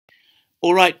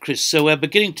All right, Chris. So we're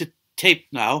beginning to tape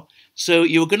now. So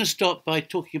you were going to start by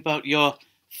talking about your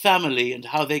family and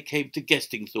how they came to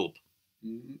Gestingthorpe.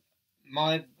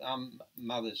 My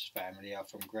mother's family are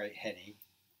from Great Henny.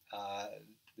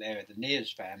 They're the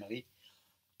Nears family,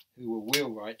 who were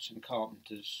wheelwrights and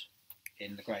carpenters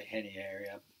in the Great Henny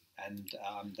area, and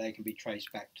they can be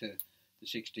traced back to the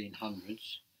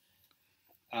 1600s.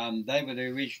 They were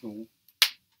the original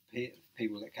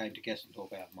people that came to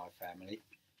Gestingthorpe out of my family.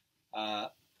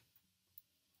 At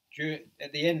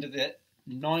the end of the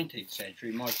 19th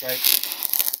century, my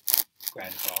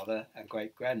great-grandfather and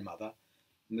great-grandmother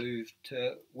moved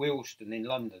to Willesden in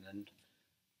London, and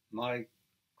my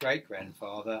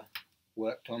great-grandfather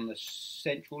worked on the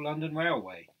Central London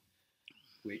Railway,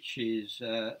 which is,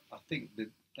 I think,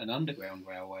 an underground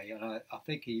railway, and I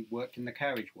think he worked in the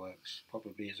carriage works,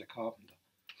 probably as a carpenter.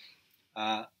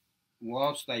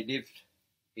 Whilst they lived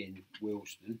in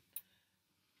Willesden,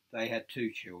 they had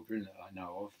two children that I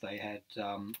know of. They had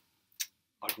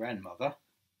my grandmother,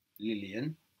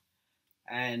 Lillian,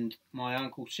 and my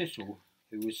uncle Cecil,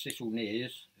 who was Cecil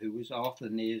Nears, who was Arthur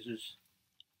Nears's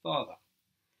father.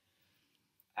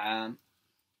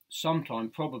 Sometime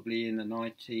probably in the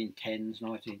 1910s,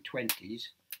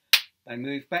 1920s, they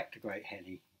moved back to Great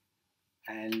Henny,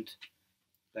 and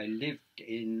they lived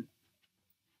in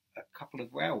a couple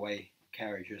of railway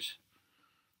carriages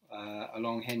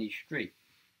along Henny Street.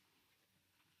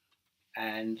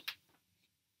 And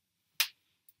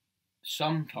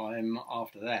sometime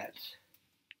after that,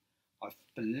 I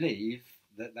believe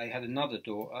that they had another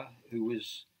daughter who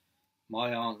was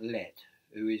my Aunt Let,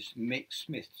 who is Mick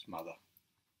Smith's mother.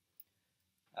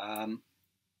 And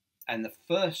the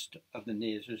first of the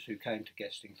Nearses who came to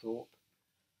Gestingthorpe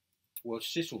was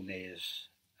Cecil Nears,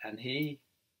 and he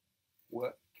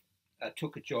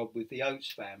took a job with the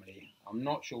Oates family. I'm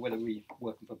not sure whether he was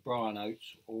working for Brian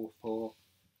Oates or for,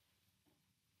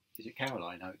 is it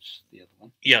Caroline Oates, the other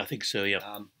one? Yeah, I think so, yeah.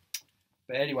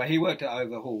 But anyway, he worked at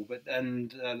Overhaul,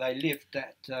 and they lived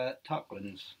at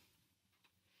Tucklands.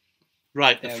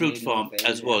 Right, the fruit farm,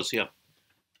 as was, yeah.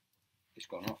 It's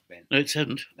gone off, Ben. No, it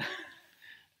hasn't.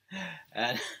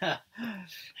 And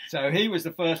so he was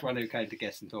the first one who came to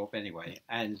Gestingthorpe anyway.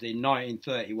 And in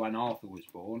 1931, Arthur was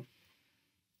born.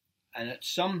 And at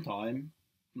some time,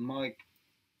 my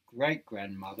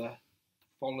great-grandmother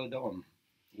followed on.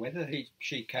 Whether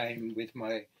she came with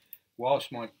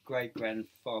whilst my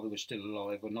great-grandfather was still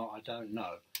alive or not, I don't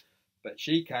know. But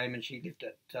she came and she lived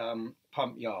at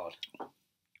Pump Yard,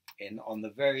 on the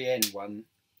very end one,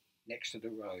 next to the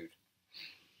road.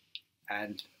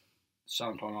 And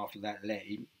sometime after that,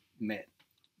 Letty met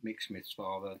Mick Smith's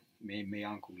father, me and my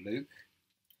Uncle Luke,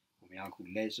 or my Uncle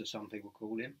Les, as some people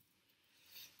call him.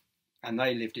 And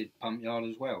they lived at Pump Yard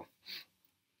as well.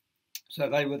 So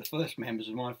they were the first members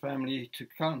of my family to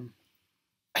come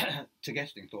to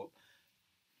Gestingthorpe.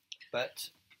 But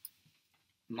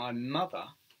my mother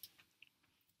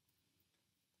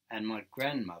and my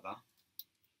grandmother,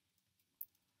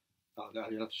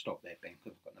 you'll have to stop there, Ben,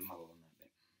 because I've got the mother on that bit.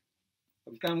 I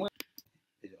was going well.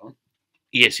 Is it on?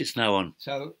 Yes, it's now on.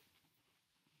 So,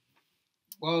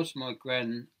 whilst my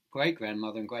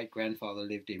great-grandmother and great-grandfather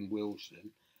lived in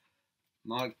Willesden,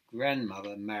 my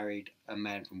grandmother married a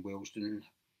man from Willesden,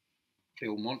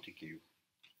 Bill Montague,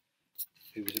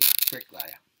 who was a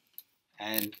bricklayer.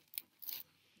 And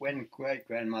when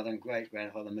great-grandmother and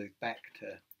great-grandfather moved back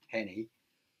to Henny,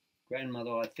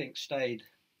 grandmother, I think, stayed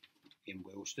in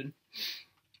Willesden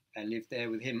and lived there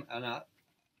with him. And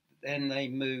then they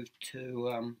moved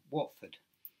to Watford,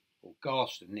 or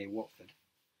Garston, near Watford.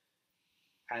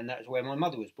 And that's where my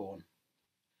mother was born.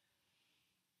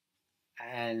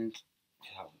 And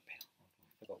I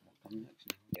forgot what comes next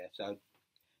now. Yeah, so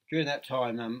during that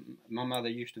time, my mother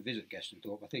used to visit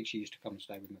Gestingthorpe. I think she used to come and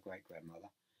stay with my great-grandmother.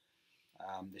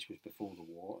 This was before the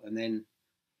war. And then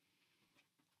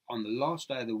on the last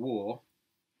day of the war,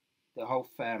 the whole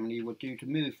family were due to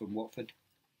move from Watford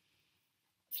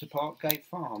to Parkgate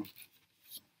Farm.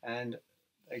 And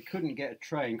they couldn't get a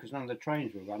train because none of the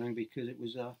trains were running because it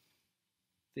was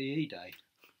VE Day.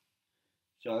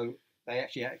 So they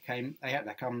actually had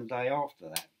to come the day after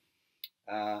that.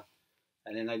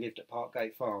 And then they lived at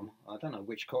Parkgate Farm. I don't know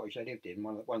which cottage they lived in,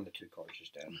 one of the two cottages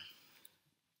down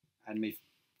there. And my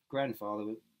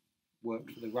grandfather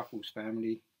worked for the Ruffles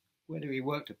family. Whether he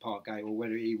worked at Parkgate or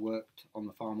whether he worked on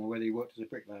the farm or whether he worked as a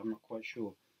bricklayer, I'm not quite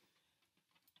sure.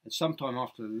 And sometime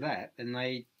after that, then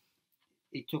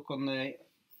he took on the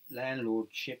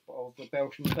landlordship of the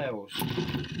Belsham Bells.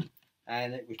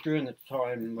 And it was during the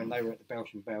time when they were at the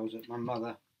Belsham Bells that my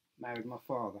mother married my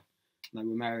father. And they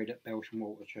were married at Belsham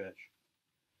Water Church.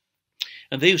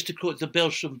 And they used to call it the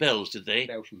Belsham Bells, did they?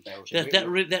 Belsham Bells.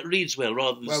 That reads well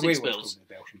rather than well, Six we Bells.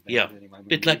 The Belsham Bells Yeah, anyway,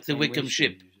 bit like the Wickham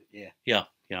ship. Yeah.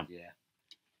 Yeah.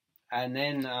 And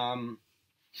then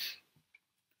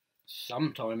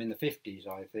sometime in the 50s,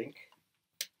 I think,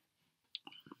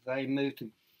 they moved to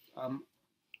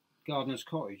Gardener's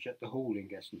Cottage at the Hall in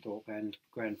Gestingthorpe, and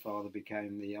grandfather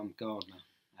became the gardener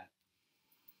at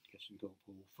Gestingthorpe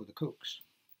Hall for the Cooks,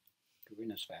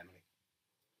 Corinna's family.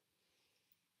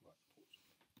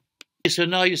 So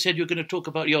now you said you're going to talk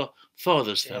about your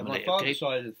father's family. My father's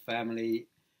side of the family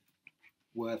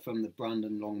were from the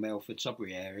Brundon, Long Melford,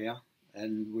 Sudbury area,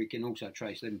 and we can also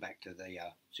trace them back to the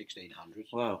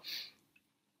 1600s. Wow.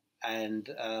 And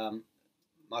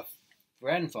my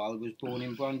grandfather was born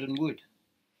in Brundon Wood.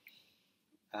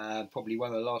 Probably one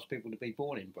of the last people to be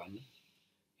born in Brundon,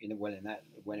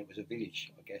 when it was a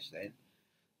village, I guess then.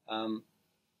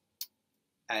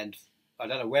 And I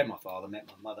don't know where my father met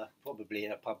my mother, probably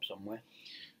in a pub somewhere.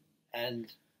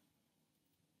 And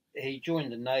he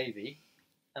joined the Navy,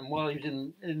 and while he was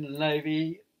in the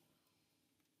Navy,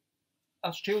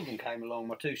 us children came along,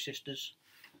 my two sisters,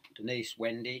 Denise,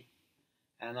 Wendy,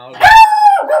 and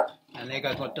and there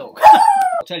goes my dog.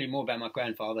 I'll tell you more about my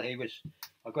grandfather.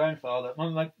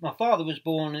 My father was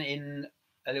born in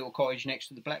a little cottage next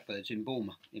to the Blackbirds in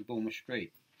Bulmer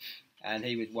Street, and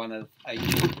he was one of 8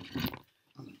 children.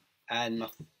 And my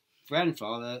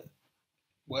grandfather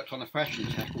worked on a fashion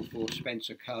tackle for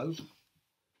Spencer Cove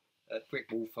at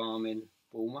Brickwall Farm in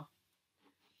Bulmer.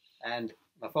 And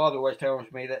my father always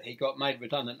tells me that he got made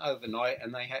redundant overnight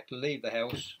and they had to leave the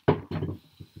house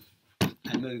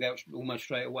and move out almost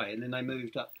straight away. And then they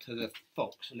moved up to the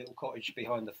Fox, a little cottage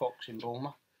behind the Fox in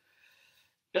Bulmer.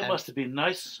 That must have been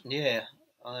nice. Yeah.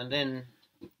 And then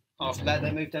after that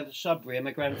they moved down to Sudbury, and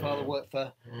my grandfather worked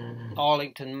for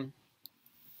Arlington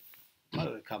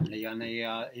Motor Company, and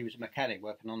he was a mechanic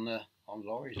working on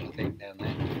lorries, I think, down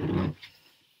there.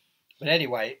 But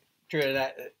anyway, during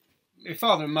that, my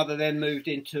father and mother then moved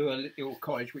into a little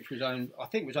cottage which was owned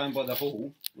by the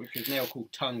Hall, which is now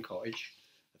called Tongue Cottage,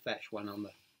 the thatched one on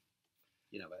the,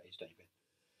 you know where it is, don't you,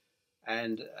 Ben?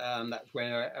 And that's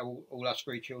where all us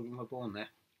 3 children were born there.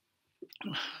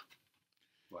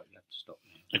 Right, you have to stop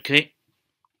now. Okay.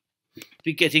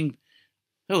 Be getting.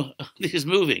 Oh, this is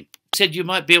moving. Said you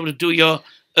might be able to do your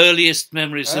earliest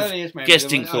memories of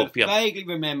Gestingthorpe. I vaguely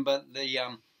remember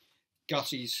the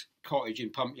Gussie's cottage in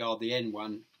Pump Yard, the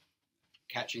N1,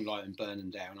 catching light and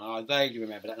burning down. I vaguely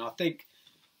remember that, and I think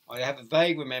I have a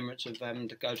vague remembrance of them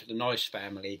to go to the Nice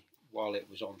family while it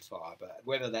was on fire. But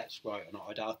whether that's right or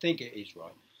not, I think it is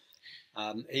right.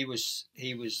 He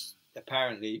was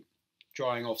apparently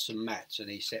drying off some mats, and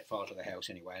he set fire to the house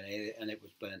anyway, and it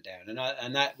was burnt down.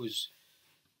 And that was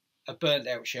a burnt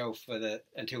out shelf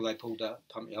until they pulled the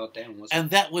pump yard down, wasn't it? And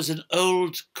that was an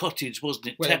old cottage, wasn't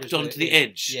it? Well, tapped onto the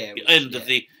edge, the end of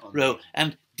the row.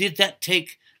 And did that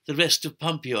take the rest of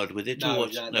pump yard with it? No, or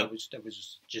what? No, that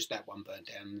was just that one burnt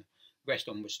down. The rest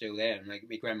of them was still there, and my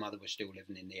grandmother was still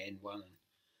living in the N1.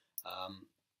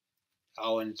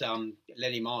 And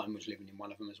Lenny Martin was living in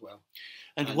one of them as well.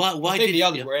 And why did the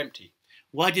others were empty?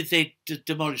 Why did they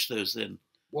demolish those then?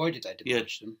 Why did they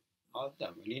demolish them? I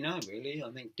don't really know, really. I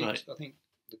think I think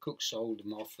the Cooks sold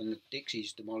them off, and the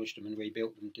Dixies demolished them and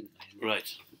rebuilt them, didn't they?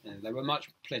 Right. And they were much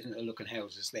pleasanter looking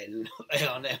houses then than what they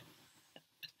are now.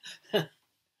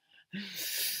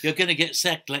 You're going to get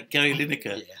sacked like Gary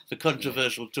Lineker for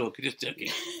controversial talk. Just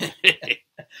joking.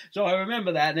 So I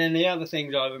remember that, and then the other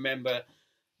things I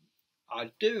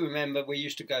do remember we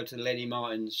used to go to Lenny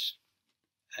Martin's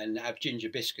and have ginger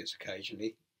biscuits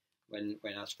occasionally when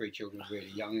us 3 children were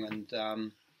really young, and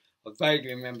I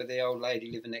vaguely remember the old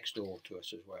lady living next door to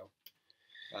us as well.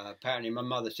 Apparently my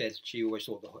mother said she always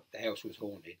thought the house was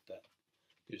haunted, but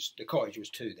because the cottage was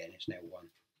 2 then, it's now 1.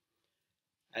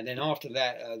 And then after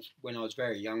that, when I was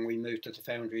very young, we moved to the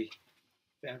Foundry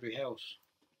House.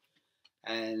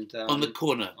 And on the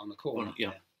corner. On the corner,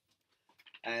 yeah.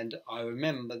 And I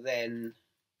remember then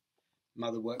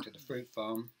Mother worked at the fruit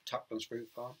farm, Tuckland's fruit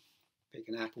farm,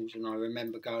 picking apples, and I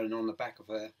remember going on the back of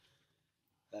her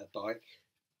bike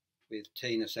with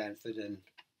Tina Sanford and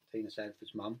Tina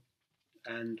Sanford's mum,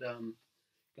 and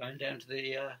going down to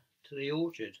the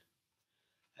orchard.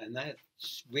 And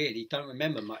that's really, don't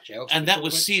remember much else. And that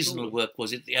was seasonal work,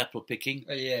 was it, the apple picking?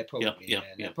 Yeah, probably. Yeah.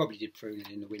 They probably did pruning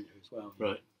in the winter as well.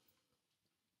 Right.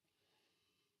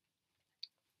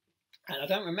 And I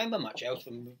don't remember much else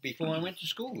from before I went to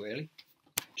school, really.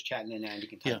 Just chatting in and you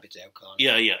can take bits out, can't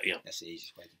you? Yeah. That's the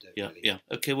easiest way to do it, Yeah, really. yeah.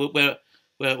 Okay, well,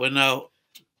 we're now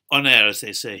on air, as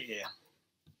they say. Yeah.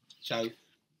 So,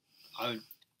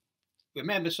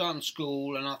 remember starting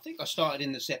school, and I think I started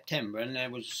in the September, and there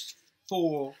was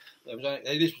four.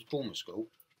 This was Bournemouth School,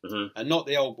 and not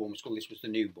the old Bournemouth School. This was the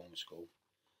new Bournemouth School.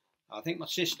 I think my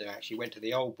sister actually went to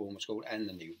the old Bournemouth School and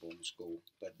the new Bournemouth School,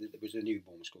 but it was the new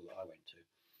Bournemouth School that I went to.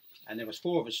 And there was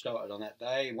four of us started on that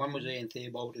day. One was Ian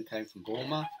Theobald, who came from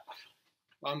Bournemouth.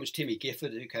 One was Timmy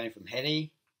Gifford, who came from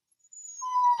Henny.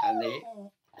 And the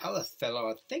other fellow,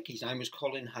 I think his name was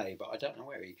Colin Hay, but I don't know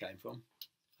where he came from.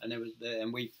 And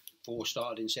and we four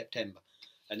started in September.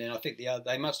 And then I think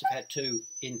they must have had 2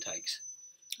 intakes.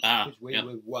 Because we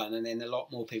were one, and then a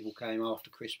lot more people came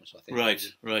after Christmas, I think.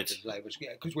 Right.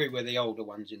 Because we were the older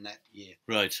ones in that year.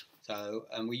 Right. So,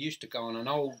 and we used to go on an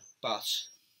old bus,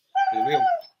 with a real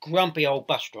grumpy old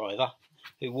bus driver,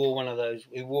 who wore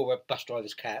a bus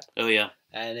driver's cap. Oh, yeah.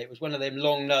 And it was one of them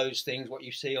long-nosed things, what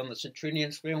you see on the St.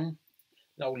 Trinian's film.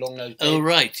 An old long-nosed Oh,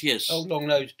 right, yes. Old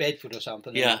long-nosed Bedford or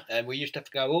something. Yeah. And we used to have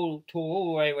to go all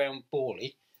the way around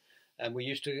Borley. And we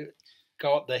used to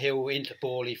go up the hill into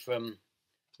Borley from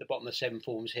the bottom of Seven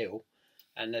Forms Hill.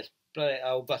 And the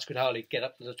old bus could hardly get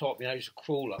up to the top. It used to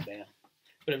crawl up there.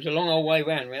 But it was a long old way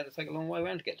round. We had to take a long way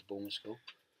round to get to Bournemouth School.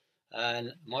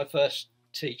 And my first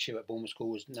teacher at Bournemouth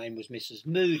School, name was Mrs.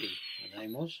 Moody, her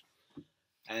name was.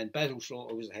 And Basil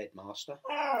Slaughter was the headmaster.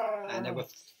 And there were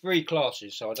 3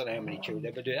 classes, so I don't know how many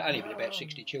children. There were only been about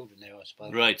 60 children there, I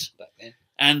suppose. Right. Back then.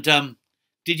 And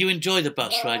did you enjoy the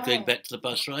bus ride, going back to the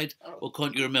bus ride? Or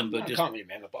can't you remember? I can't really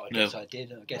remember, but I guess I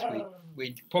did. I guess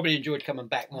we probably enjoyed coming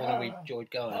back more than we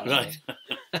enjoyed going. Right.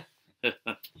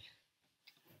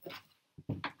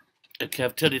 Okay,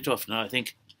 I've turned it off now, I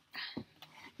think.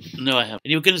 No, I haven't.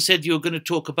 And you were going to say you were going to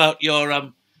talk about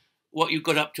your what you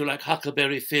got up to, like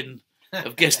Huckleberry Finn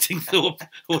of Gestingthorpe,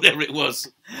 or whatever it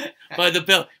was, with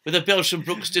the Belsham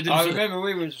Brookston. I remember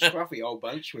we were a scruffy old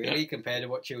bunch, really, compared to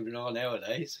what children are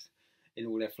nowadays, in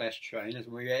all their flash trainers.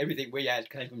 Everything we had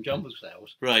came from jumper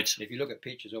sales. Right. If you look at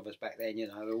pictures of us back then,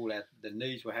 the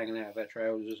knees were hanging out of our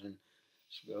trousers and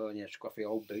scruffy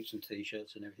old boots and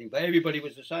t-shirts and everything. But everybody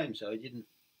was the same, so it didn't.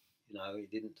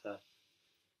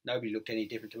 Nobody looked any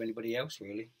different to anybody else,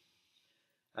 really.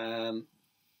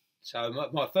 So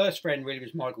my first friend really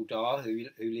was Michael Dyer, who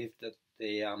lived at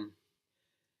he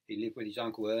lived with his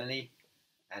uncle Ernie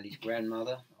and his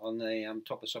grandmother on the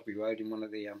top of Sudbury Road in one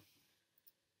of the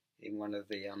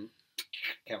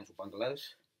council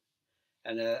bungalows.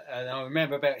 And I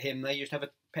remember about him, they used to have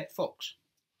a pet fox.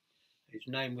 His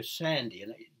name was Sandy,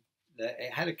 and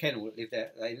it had a kennel that lived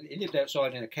there. It lived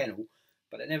outside in a kennel.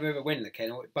 But it never ever went in the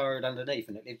kennel. It burrowed underneath,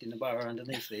 and it lived in the burrow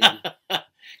underneath there.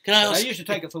 Can I ask? They used to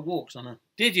take it for walks on a.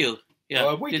 Did you? Yeah.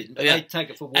 Well, we didn't. But they'd take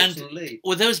it for walks and leave.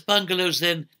 Were those bungalows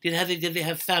then? Did they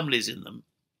have families in them?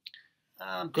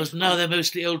 Because now they're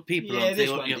mostly old people. Yeah, aren't they?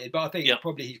 This one did. But I think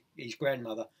probably his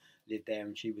grandmother lived there,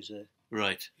 and she was a.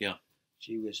 Right. Yeah.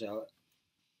 She was an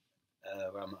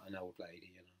old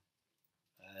lady,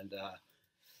 and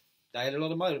they had a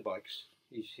lot of motorbikes.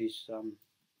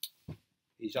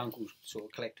 His uncle sort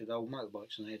of collected old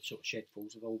motorbikes, and they had sort of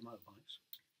shedfuls of old motorbikes.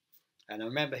 And I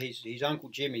remember his uncle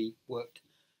Jimmy worked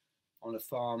on a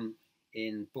farm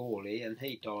in Borley, and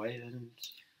he died. And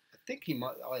I think I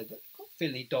got a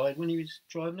feeling he died when he was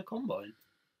driving a combine.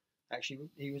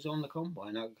 Actually, he was on the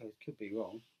combine. I could be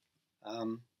wrong.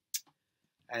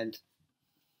 And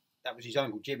that was his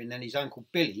uncle Jimmy. And then his uncle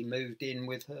Billy moved in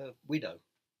with her widow.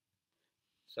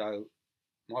 So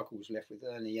Michael was left with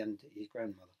Ernie and his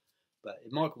grandmother. But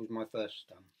Michael was my first.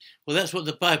 Well, that's what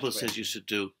the Bible says you should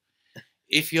do.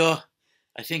 If the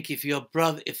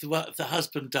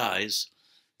husband dies,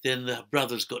 then the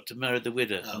brother's got to marry the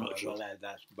widow. I'm not sure. Well,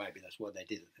 maybe that's what they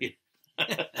did. Yeah.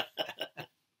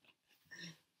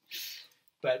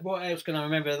 But what else can I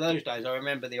remember of those days? I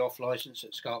remember the off licence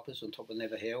at Scarpa's on top of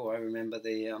Never Hill. I remember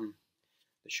the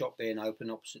shop being open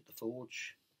opposite the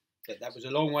forge. But that was a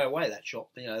long way away, that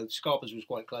shop. Scarpa's was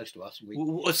quite close to us.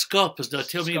 What's Scarpa's now?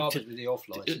 Tell me. Scarpa's with the off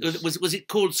licence. Was it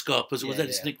called Scarpa's, or was that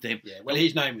its nickname? Yeah, well,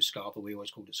 his name was Scarpa. We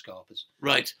always called it Scarpa's.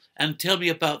 Right. And tell me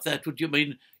about that. Would you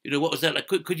mean, what was that like?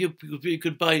 Could you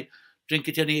buy drink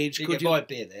at any age? You could buy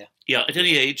beer there. Yeah, at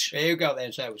any age. Yeah, you go out there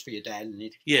and say it was for your dad.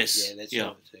 Yes. Yeah, they'd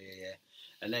serve it to you, yeah.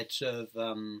 And they'd serve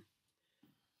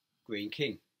Green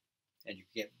King. And you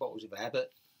could get bottles of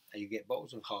Abbott. And you get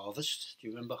bottles of Harvest. Do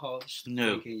you remember Harvest?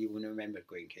 No. Green King, you wouldn't remember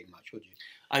Green King much, would you?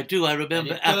 I do. I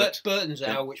remember Abbott. Burton's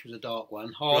Ale, which was a dark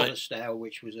one. Harvest Ale,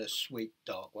 which was a sweet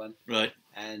dark one. Right.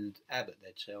 And Abbott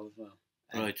they'd sell as well.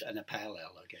 And a Pale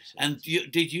Ale, I guess. And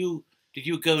did you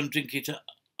go and drink it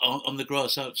on the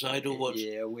grass outside, or what?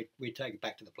 Yeah, we'd take it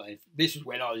back to the playing. This was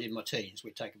when I was in my teens.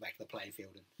 We'd take it back to the playing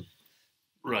field and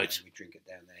right. We'd drink it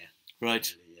down there.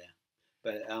 Right. Yeah.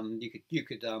 But you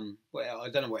could well, I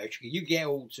don't know what else you get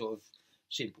all sort of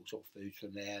simple sort of foods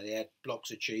from there. They had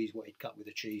blocks of cheese, what he'd cut with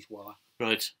a cheese wire.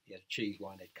 Right. He had a cheese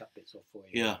wire, and they'd cut bits off for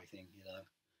you Yeah. and everything, you know.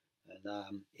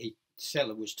 And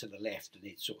cellar was to the left, and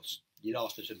he'd sort of you'd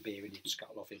ask for some beer, and he'd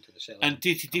scuttle off into the cellar. And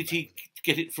did he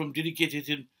get it from? Did he get it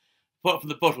in? Apart from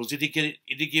the bottles, did he get it?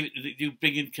 Did he give it? Did you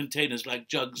bring in containers like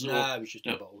jugs? No, it was just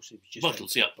in bottles. It was just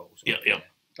bottles. Yeah. Bottles, Yeah.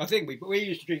 I think we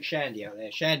used to drink shandy out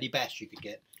there. Shandy bass you could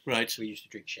get. Right. We used to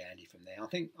drink shandy from there.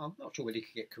 I'm not sure whether you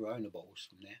could get Corona bottles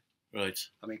from there. Right.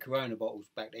 I mean, Corona bottles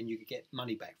back then you could get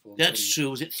money back for them. That's true.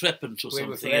 Was it threepence or something?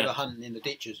 We were forever hunting in the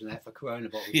ditches and that for Corona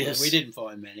bottles. Yes. We didn't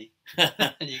find many.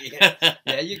 And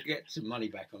you could get some money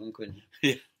back on them, couldn't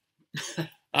you?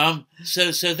 Yeah.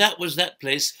 So that was that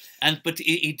place, but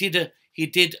he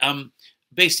did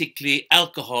basically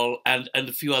alcohol and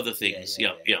a few other things.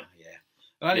 Yeah.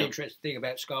 The only interesting thing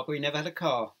about Scarborough, he never had a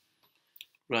car.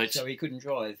 Right. So he couldn't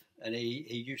drive, and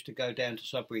he used to go down to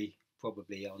Sudbury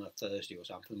probably on a Thursday or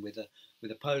something with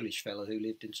a Polish fellow who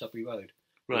lived in Sudbury Road.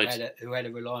 Right. Who had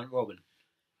a Reliant Robin,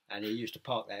 and he used to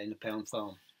park that in the Pound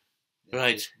Farm.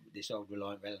 Right. This old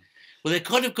Reliant Robin. Well, they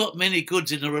can't have got many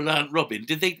goods in a Reliant Robin,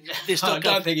 did they? I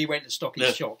don't think he went to stock his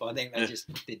No. shop. I think they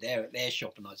just did their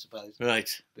shopping, I suppose. Right.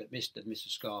 But Mr.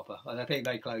 Scarpa, and I think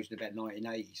they closed in about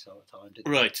 1980 sort of time,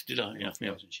 didn't Right. Did I? they?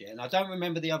 Yeah. And I don't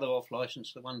remember the other off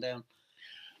licence, the one down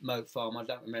Moat Farm. I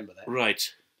don't remember that.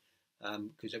 Right.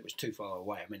 Because it was too far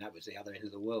away. I mean, that was the other end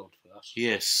of the world for us.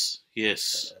 Yes.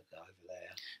 Over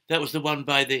there. That was the one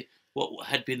by what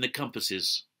had been the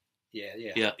compasses. Yeah.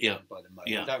 By the Moat.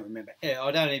 Yeah. I don't remember. Yeah,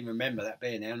 I don't even remember that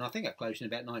being there. And I think it closed in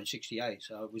about 1968.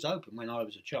 So it was open when I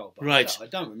was a child. But Right. I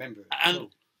don't remember it. And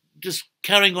just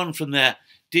carrying on from there,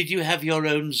 did you have your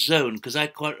own zone? Because I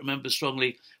quite remember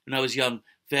strongly when I was young,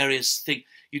 various things.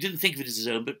 You didn't think of it as a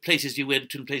zone, but places you went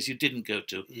to and places you didn't go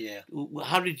to. Yeah.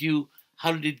 How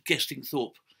did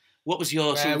Gestingthorpe? What was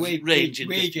your sort of range?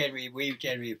 We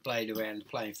generally played around the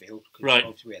playing field. Right.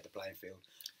 Obviously, we had the playing field.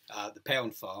 The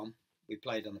Pound Farm. We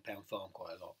played on the Pound Farm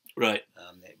quite a lot. Right.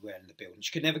 We were in the buildings.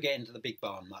 You could never get into the big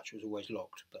barn much. It was always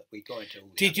locked. But we got into all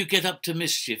the Did you get up to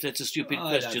mischief? That's a stupid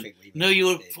I question. don't think we No, you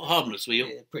were did. harmless, were you?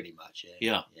 Yeah, pretty much, yeah.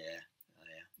 Yeah. Yeah.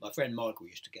 My friend Michael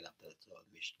used to get up to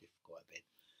mischief quite a bit.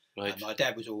 Right. My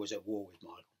dad was always at war with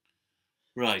Michael.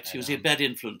 Right. He was a bad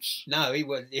influence. No, he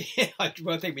was. I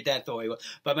think my dad thought he was.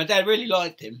 But my dad really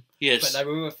liked him. Yes. But they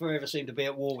were forever seemed to be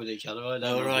at war with each other. I don't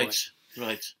know right. why.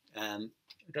 Right.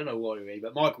 I don't know why really,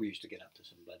 but Michael used to get up to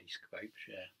some bloody scrapes,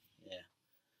 yeah.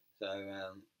 So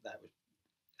that was,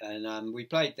 and we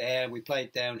played there. We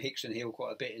played down Hickson Hill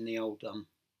quite a bit in the old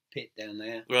pit down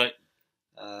there. Right.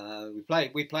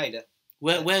 We played it.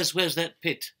 Where's that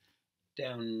pit?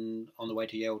 Down on the way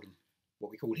to Yeldham,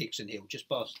 what we call Hickson Hill, just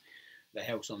past the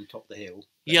house on top of the hill.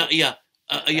 Yeah.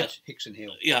 That's Hickson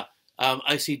Hill. Yeah.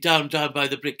 I see down by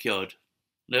the brickyard.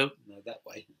 No, that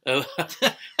way. Oh,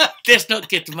 let's not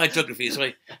get to my geography.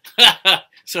 Sorry.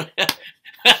 Sorry.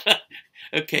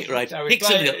 Okay, right. So we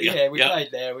Hickson Hill. Hill. Yeah, we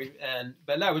played there.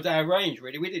 But that was our range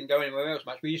really. We didn't go anywhere else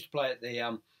much. We used to play at the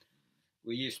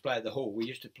hall. We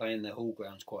used to play in the hall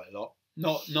grounds quite a lot.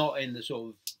 Not in the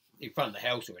sort of in front of the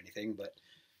house or anything, but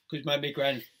because my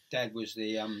granddad was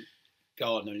the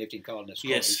gardener, lived in Gardener's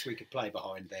Cottage. Yes. We could play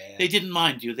behind there. They didn't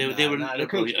mind you. They were the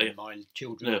cooks didn't mind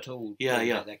children at all.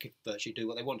 Yeah. They could virtually do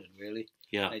what they wanted, really.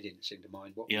 Yeah. They didn't seem to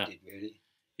mind what we did, really.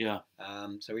 Yeah.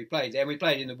 So we played there. We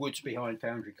played in the woods behind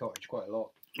Foundry Cottage quite a lot.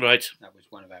 Right. That was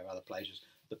one of our other places.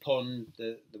 The pond,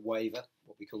 the waver,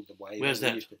 what we called the waver. Where's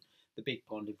that? The big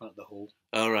pond in front of the hall.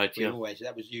 Oh, right, yeah.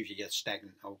 That was usually a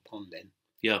stagnant old pond then.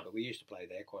 Yeah. But we used to play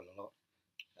there quite a lot.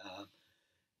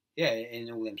 In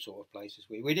all them sort of places.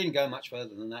 We didn't go much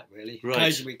further than that, really. Right.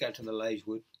 Occasionally we'd go to the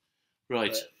Leyswood.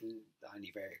 Right. But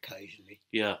only very occasionally.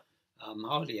 Yeah.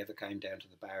 Hardly ever came down to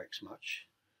the barracks much.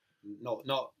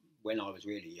 Not when I was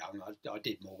really young. I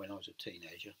did more when I was a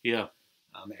teenager. Yeah.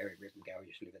 Eric Rippengow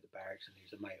used to live at the barracks, and he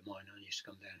was a mate of mine, and he used to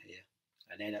come down here.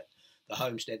 And then at the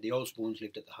homestead, the Osbornes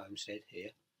lived at the homestead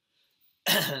here.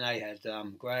 And they had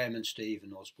Graham and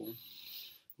Stephen Osborne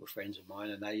were friends of mine,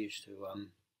 and they used to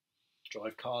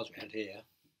drive cars around here,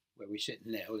 where we're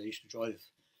sitting now. They used to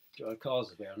drive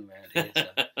cars around here.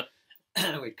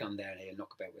 So we'd come down here and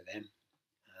knock about with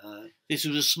them. This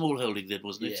was a small holding then,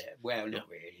 wasn't it? Yeah, well, not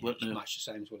really. It's much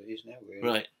the same as what it is now,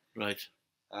 really. Right.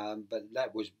 But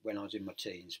that was when I was in my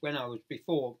teens. When I was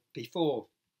before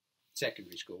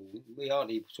secondary school, we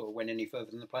hardly sort of went any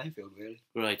further than the playing field, really.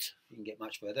 Right. Didn't get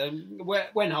much further.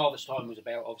 When harvest time was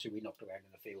about, obviously we knocked around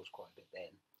in the fields quite a bit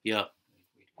then. Yeah.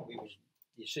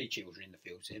 You see children in the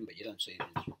fields then, but you don't see them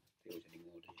in the fields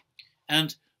anymore, do you?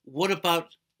 And what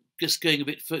about just going a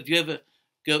bit further?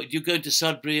 Do you go to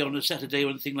Sudbury on a Saturday or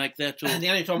anything like that? Or? And the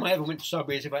only time I ever went to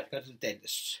Sudbury is if I had to go to the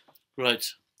dentist. Right.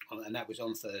 And that was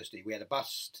on Thursday. We had a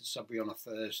bus to Sudbury on a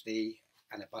Thursday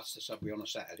and a bus to Sudbury on a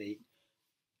Saturday.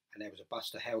 And there was a bus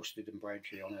to Helsted and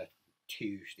Braintree on a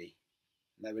Tuesday.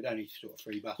 And they were only sort of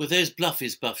 3 buses. Were those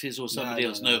buses or somebody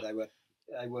else? No. They were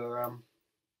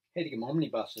Hedingham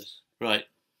omnibuses. Right.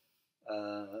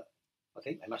 I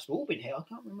think they must have all been here. I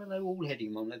can't remember. They were all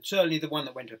Hedingham omnibus. Certainly the one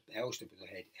that went to Helsted was a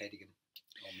Hedingham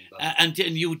omnibus. And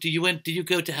did you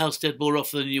go to Helsted more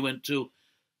often than you went to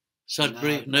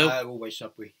Sudbury? No, always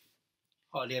Sudbury.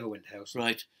 Hardly ever went to Helsted.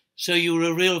 Right. So you were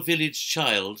a real village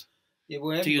child. Yeah,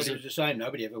 well, everybody was the same.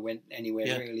 Nobody ever went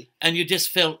anywhere really. And you just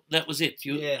felt that was it.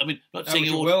 I mean, not saying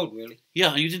your world really.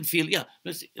 Yeah, and you didn't feel. Yeah.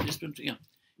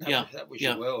 That was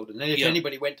your world. And then if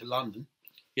anybody went to London,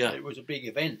 it was a big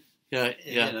event. Yeah.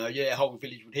 You know, the whole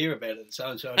village would hear about it. So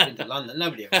and so had been to London.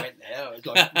 Nobody ever went there. It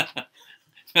was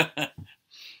like.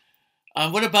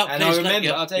 And what about? And I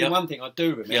remember. I'll tell you one thing. I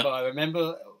do remember. Yeah. I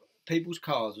remember people's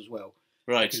cars as well.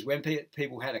 Right. Because when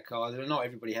people had a car, not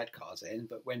everybody had cars then,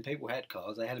 but when people had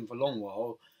cars, they had them for a long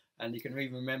while, and you can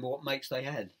even remember what makes they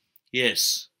had.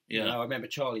 Yes. Yeah. You know, I remember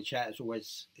Charlie Chatters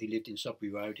always. He lived in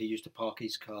Sudbury Road. He used to park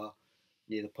his car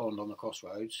near the pond on the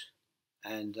crossroads,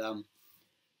 and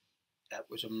that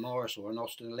was a Morris or an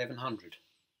Austin 1100.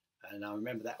 And I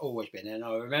remember that always been there. And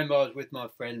I remember I was with my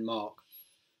friend Mark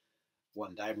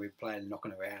one day, and we were playing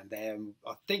knocking around there, and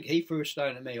I think he threw a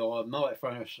stone at me, or I might have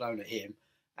thrown a stone at him,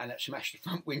 and it smashed the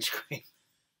front windscreen.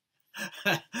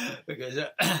 Because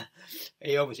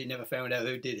he obviously never found out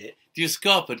who did it. You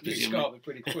scarpered, You presumably. scarpered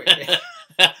pretty quick.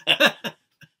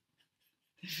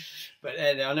 But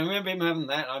I remember him having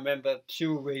that. I remember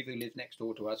Cyril Reeve, who lived next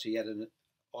door to us, he had an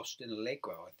Austin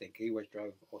Allegro, I think. He always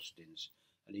drove Austins.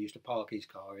 And he used to park his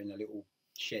car in a little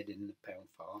shed in the Pound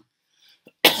Farm.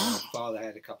 My father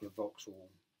had a couple of Vauxhall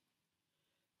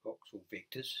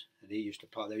Victors. And he used to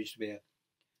park. There used to be a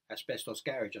asbestos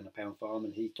garage on the Pound Farm,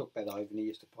 and he took that over and he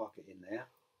used to park it in there.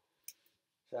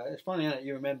 So it's funny that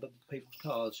you remember people's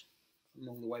cars from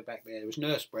all the way back there. There was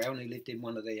Nurse Brown, who lived in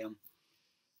one of the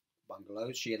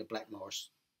bungalows. She had a Black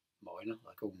Morris Minor,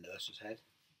 like all nurses had.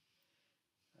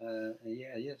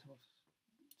 It's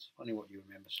funny what you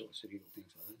remember, sort of silly little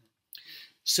things like that.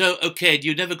 So, okay,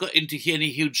 you never got into any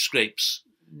huge scrapes?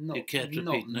 Not really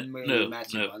no,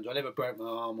 massive ones. I never broke my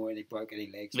arm or broke any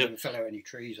legs. I never fell out any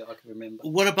trees that I can remember.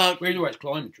 What about... We always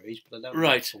climbed trees, but I don't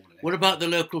Right. What about the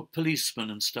local policeman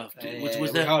and stuff? Was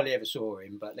we there... hardly ever saw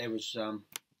him, but there was...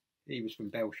 he was from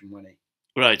Belsham, wasn't he?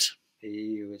 Right.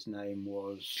 His name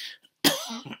was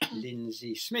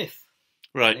Lindsay Smith.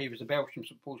 Right. And he was a Belsham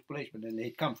policeman, and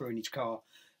he'd come through in his car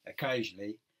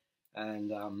occasionally,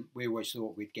 and we always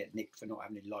thought we'd get nicked for not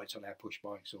having any lights on our push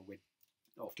bikes, or we'd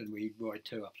ride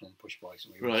 2-ups on push bikes,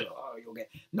 and we always thought, oh, you'll get...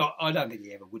 Not, I don't think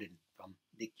he ever would have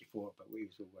nicked you for it, but we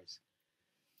always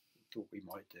thought we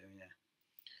might do, yeah.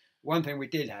 One thing we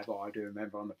did have, I do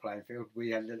remember on the playing field,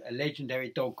 we had a legendary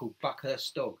dog called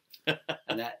Buckhurst Dog,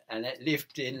 and that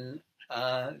lived in...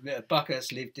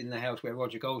 Buckhurst lived in the house where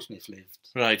Roger Goldsmith lived.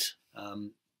 Right.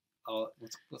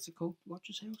 What's it called?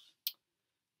 Roger's house?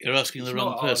 You're asking the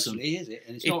wrong person. It's not Ardsley, is it?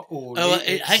 And it's not Audley. Oh,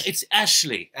 it's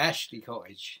Ashley. Ashley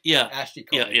Cottage. Yeah. Ashley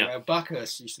Cottage. Yeah. Where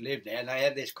Buckhurst used to live there, and they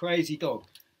had this crazy dog,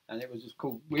 and it was just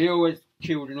called.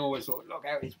 Children always thought, look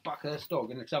out, it's Buckhurst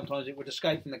Dog, and sometimes it would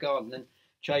escape from the garden and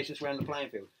chase us around the playing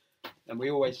field, and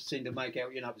we always seemed to make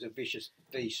out, it was a vicious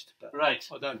beast. But right.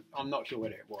 I'm not sure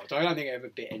whether it was. I don't think it ever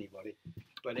bit anybody,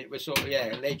 but it was sort of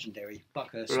a legendary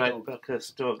Buckhurst Right, Dog.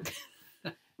 Buckhurst Dog.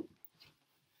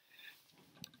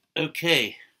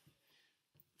 Okay.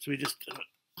 So we just...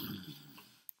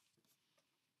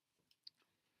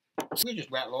 We'll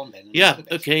just rattle on then. Yeah,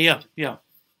 okay, yeah. You know,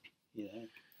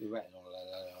 we're rattling on a lot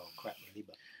of crap really,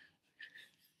 but...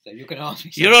 So you can ask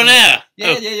me something. You're on air!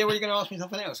 Yeah, well, you're going to ask me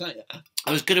something else, aren't you?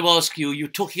 I was going to ask you, you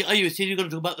said you're going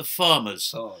to talk about the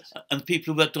farmers and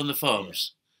people who worked on the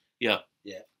farms. Yeah.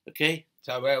 Okay.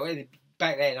 So,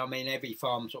 back then, every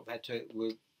farm sort of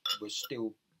was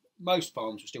still... Most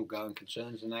farms were still going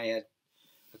concerns, and they had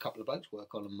a couple of blokes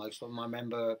work on them, most of them. I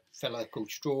remember a fellow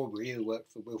called Strawberry who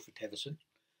worked for Wilfred Teverson.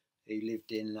 He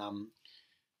lived in...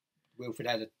 Wilfred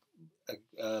had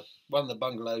one of the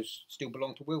bungalows still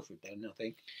belonged to Wilfred then, I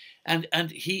think. And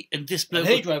he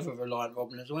drove a Reliant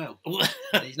Robin as well.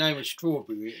 His name was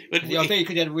Strawberry. I think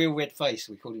because he had a real red face,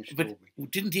 we called him Strawberry.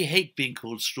 But didn't he hate being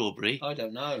called Strawberry? I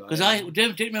don't know. Because I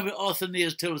don't remember Arthur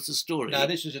Nears told us the story. No,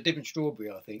 this was a different Strawberry,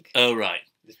 I think. Oh, right.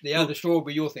 The other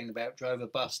Strawberry you're thinking about drove a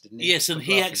bus, didn't he? Yes, and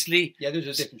he actually... Yeah, there's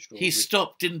a different Strawberry. He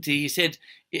stopped, didn't he? He said,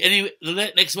 anyway, the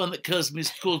next one that calls me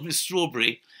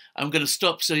Strawberry, I'm going to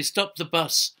stop. So he stopped the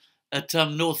bus at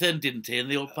North End, didn't he? And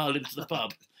they all piled into the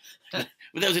pub. But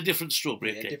that was a different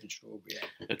Strawberry. Yeah, Okay. different Strawberry.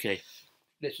 Yeah. Okay.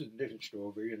 This was a different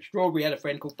Strawberry, and Strawberry had a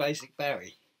friend called Basic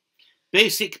Barry.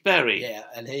 Basic Barry. Yeah,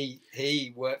 and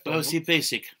he worked. Why was he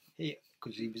basic?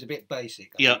 Because he was a bit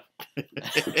basic. Yeah.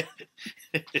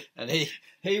 And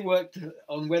he worked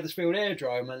on Wethersfield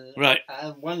Aerodrome, and Right.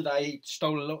 One day he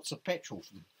stole lots of petrol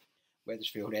from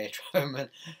Wethersfield Aerodrome, and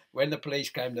when the police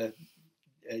came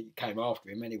after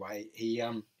him anyway, he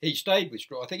stayed with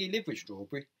Strawberry. I think he lived with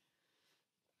Strawberry.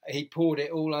 He poured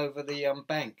it all over the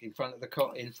bank in front of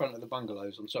the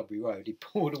bungalows on Sudbury Road. He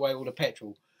poured away all the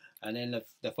petrol, and then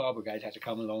the fire brigade had to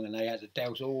come along, and they had to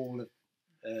douse all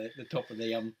the top of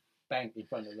the bank in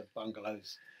front of the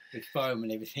bungalows with foam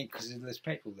and everything because of this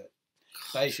petrol that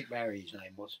Basic Barry's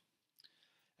name was.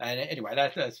 And anyway,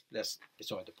 that's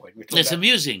beside the point. That's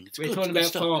amusing. We're talking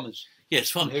about farmers.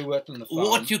 Yes, farmers. Who worked on the farm.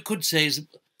 What you could say is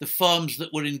the farms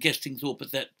that were in Gestingthorpe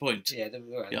at that point. Yeah, the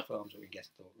farms that were in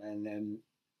Gestingthorpe. And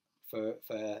for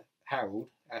Harold,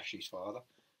 Ashley's father,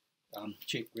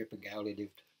 Chick Rippengale, he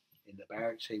lived in the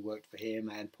barracks. He worked for him,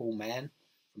 and Paul Mann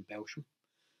from Belsham.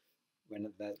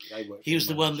 When they worked. He was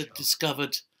the one that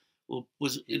discovered, or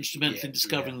was instrumental in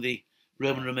discovering the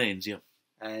Roman remains. Yeah.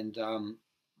 And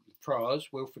Prars,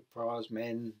 Wilfred Prars,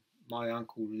 men. My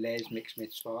uncle Les Mick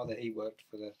Smith's father, he worked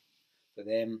for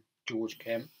them. George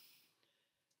Kemp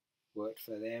worked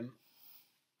for them,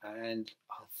 and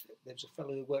there was a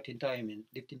fellow who lived in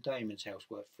Damon's house,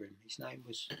 worked for him. His name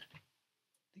was, I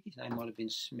think his name might have been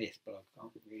Smith, but I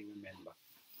can't really remember.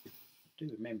 I do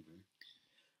remember him.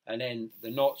 And then the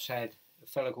Knotts had a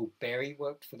fellow called Berry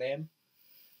worked for them.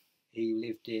 He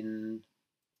lived in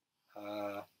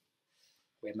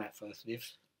where Matt Firth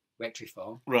lives, Rectory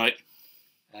Farm. Right.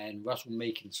 And Russell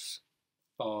Meakin's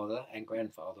father and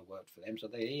grandfather worked for them. So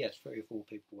he has 3 or 4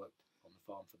 people worked on the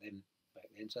farm for them back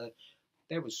then. So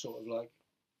there was sort of like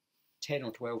 10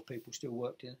 or 12 people still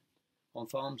worked on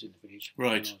farms in the village. Right.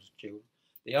 When I was a child.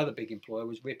 The other big employer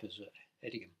was Rippers at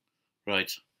Hedingham.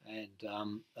 Right.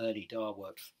 And Ernie Dar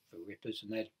worked for Rippers,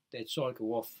 and they'd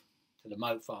cycle off to the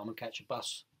moat farm and catch a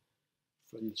bus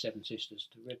from the Seven Sisters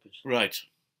to Rippers. Right.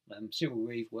 Cyril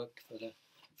Reeve worked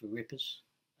for Rippers.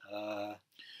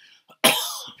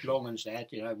 Longman's dad,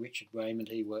 Richard Raymond,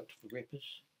 he worked for Rippers.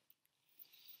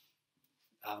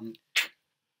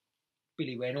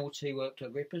 Billy Reynolds, he worked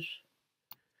at Rippers.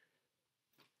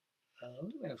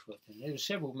 Who else worked in there? There were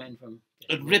several men from.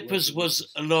 And Rippers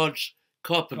was a large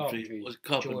carpentry.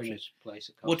 Joiner's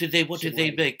place. What did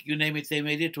they make? You name it, they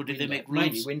made it, or did they make roofs?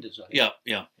 Mainly windows, I think.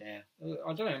 Yeah.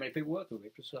 I don't know how many people worked for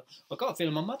Rippers. So I got a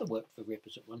feeling my mother worked for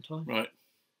Rippers at one time. Right.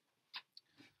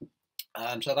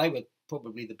 So they were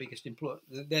probably the biggest employer.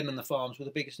 Them and the farms were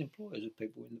the biggest employers of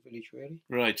people in the village, really.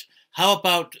 Right. How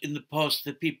about in the past,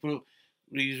 the people,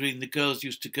 usually the girls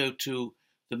used to go to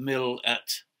the mill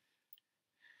at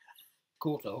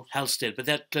Courthouse. Halstead, but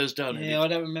that closed down. Yeah, I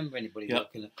don't remember anybody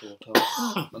working at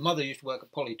Courthouse. My mother used to work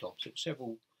at Polytops.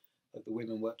 Several of the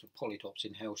women worked at Polytops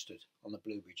in Halstead on the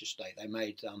Bluebridge estate. They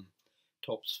made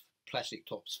plastic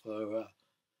tops for,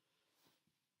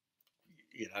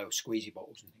 squeezy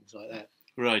bottles and things like that.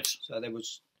 Right. So there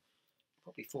was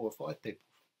probably 4 or 5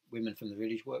 women from the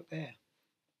village worked there.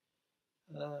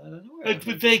 I don't know. And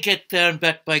would they get there and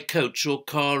back by coach or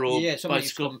car or somebody bicycle?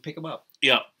 used to come and pick them up.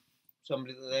 Yeah.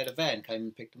 Somebody that had a van came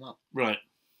and picked them up. Right.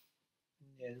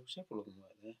 Yeah, there were several of them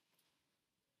right there.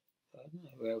 I don't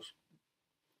know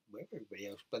where everybody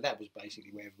else, but that was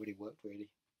basically where everybody worked, really.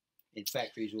 In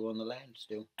factories or on the land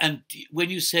still. And when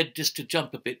you said, just to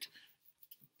jump a bit,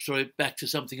 sorry, back to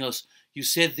something else, you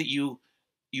said that you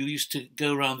used to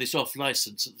go around this off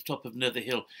licence at the top of Nether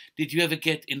Hill. Did you ever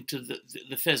get into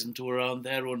the Pheasant or around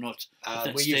there or not?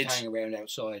 We used to hang around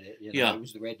outside it. It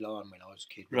was the Red Line when I was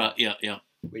a kid. Right, yeah.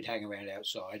 We'd hang around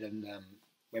outside, and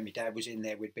when my dad was in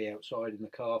there, we'd be outside in the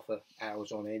car for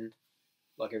hours on end,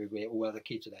 like everybody, all other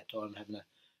kids at that time, having a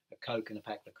Coke and a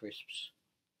pack of crisps.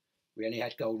 We only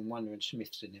had Golden Wonder and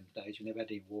Smiths in them days. We never had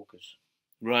any Walkers.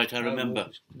 Right, I remember.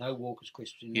 No Walkers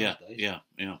crisps in those days. Yeah.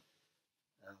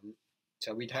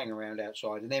 So we'd hang around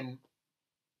outside, and then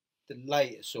the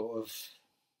later sort of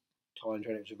times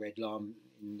when it was a Red Line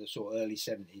in the sort of early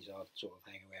 70s, I'd sort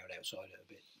of hang around outside it a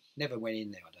bit. Never went in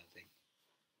there, I don't think.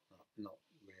 Not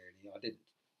really. I didn't.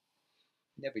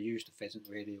 Never used the Pheasant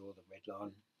really or the Red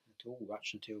Line at all,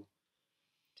 much until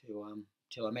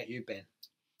I met you, Ben.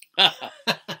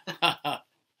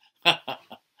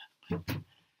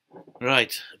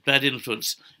 Right, bad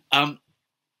influence.